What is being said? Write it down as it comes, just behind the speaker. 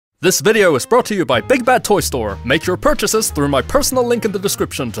This video is brought to you by Big Bad Toy Store. Make your purchases through my personal link in the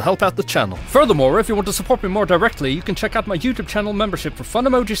description to help out the channel. Furthermore, if you want to support me more directly, you can check out my YouTube channel membership for fun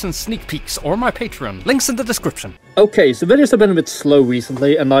emojis and sneak peeks, or my Patreon. Links in the description. Okay, so videos have been a bit slow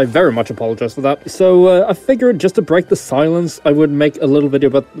recently, and I very much apologize for that. So I figured just to break the silence, I would make a little video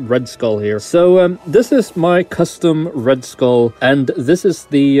about Red Skull here. So this is my custom Red Skull, and this is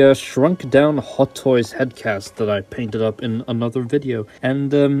the shrunk down Hot Toys headcast that I painted up in another video.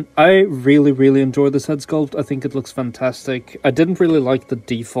 And I really enjoy this head sculpt. I think it looks fantastic. I didn't really like the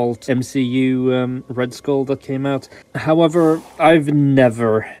default MCU Red Skull that came out. However, I've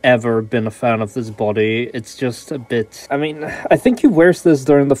never ever been a fan of this body. It's just a bit... I mean, I think he wears this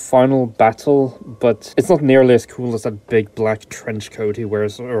during the final battle, but it's not nearly as cool as that big black trench coat he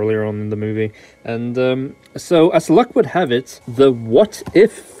wears earlier on in the movie. And so, as luck would have it, the What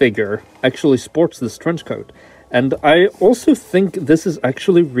If figure actually sports this trench coat. And I also think this is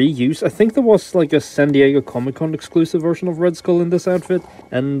actually reused. I think there was like a San Diego Comic-Con exclusive version of Red Skull in this outfit.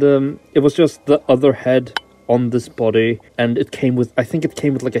 And it was just the other head on this body. And it came with, I think it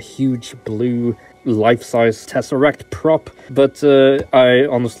came with like a huge blue life-size Tesseract prop. But I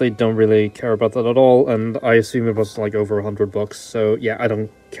honestly don't really care about that at all. And I assume it was like over $100. So yeah, I don't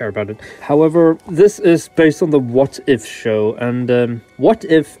care about it. However, this is based on the What If show, and What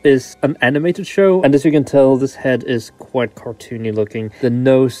If is an animated show, and as you can tell, this head is quite cartoony looking. The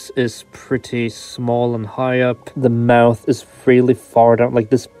nose is pretty small and high up. The mouth is really far down, like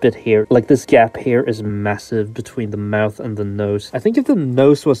this bit here. Like this gap here is massive between the mouth and the nose. I think if the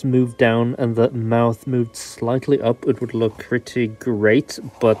nose was moved down and the mouth moved slightly up, it would look pretty great,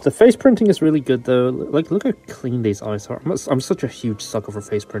 but the face printing is really good though. Like, look how clean these eyes are. I'm such a huge sucker for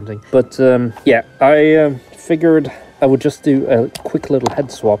face printing. But yeah, I figured I would just do a quick little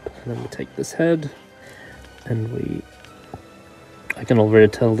head swap. And then we take this head and I can already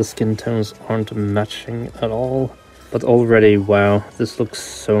tell the skin tones aren't matching at all, but already, wow, this looks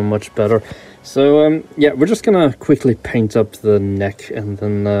so much better. So yeah, we're just gonna quickly paint up the neck and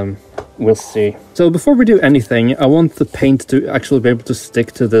then we'll see. So before we do anything, I want the paint to actually be able to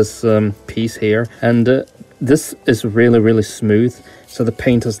stick to this piece here, and this is really smooth, so the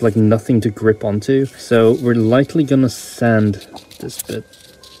paint has like nothing to grip onto. So we're likely gonna sand this bit.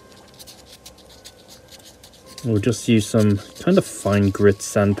 We'll just use some kind of fine grit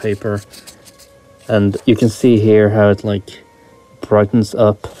sandpaper, and you can see here how it like brightens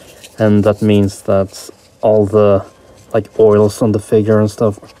up, and that means that all the like oils on the figure and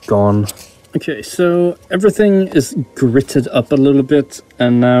stuff are gone. Okay, so everything is gritted up a little bit,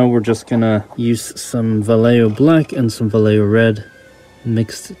 and now we're just gonna use some Vallejo black and some Vallejo red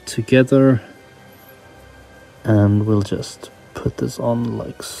mixed together, and we'll just put this on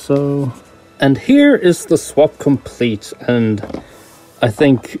like so. And here is the swap complete, and I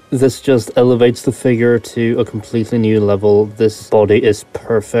think this just elevates the figure to a completely new level. This body is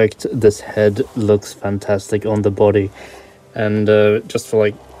perfect. This head looks fantastic on the body. And just for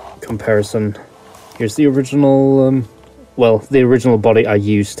like comparison, here's the original, well, the original body I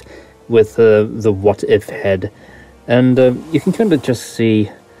used with the What If head. And you can kind of just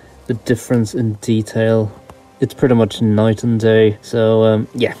see the difference in detail. It's pretty much night and day. So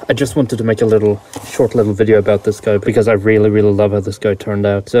yeah, I just wanted to make a short little video about this guy because I really love how this guy turned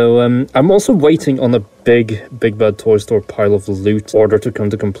out. So I'm also waiting on a big Bad Toy Store pile of loot order to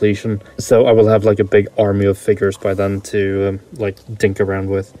come to completion. So I will have like a big army of figures by then to like dink around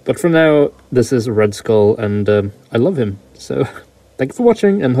with. But for now, this is Red Skull, and I love him. So thank you for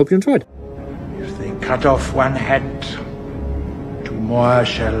watching and hope you enjoyed. If they cut off one head, two more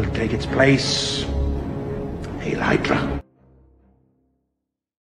shall take its place. Hail Hydra.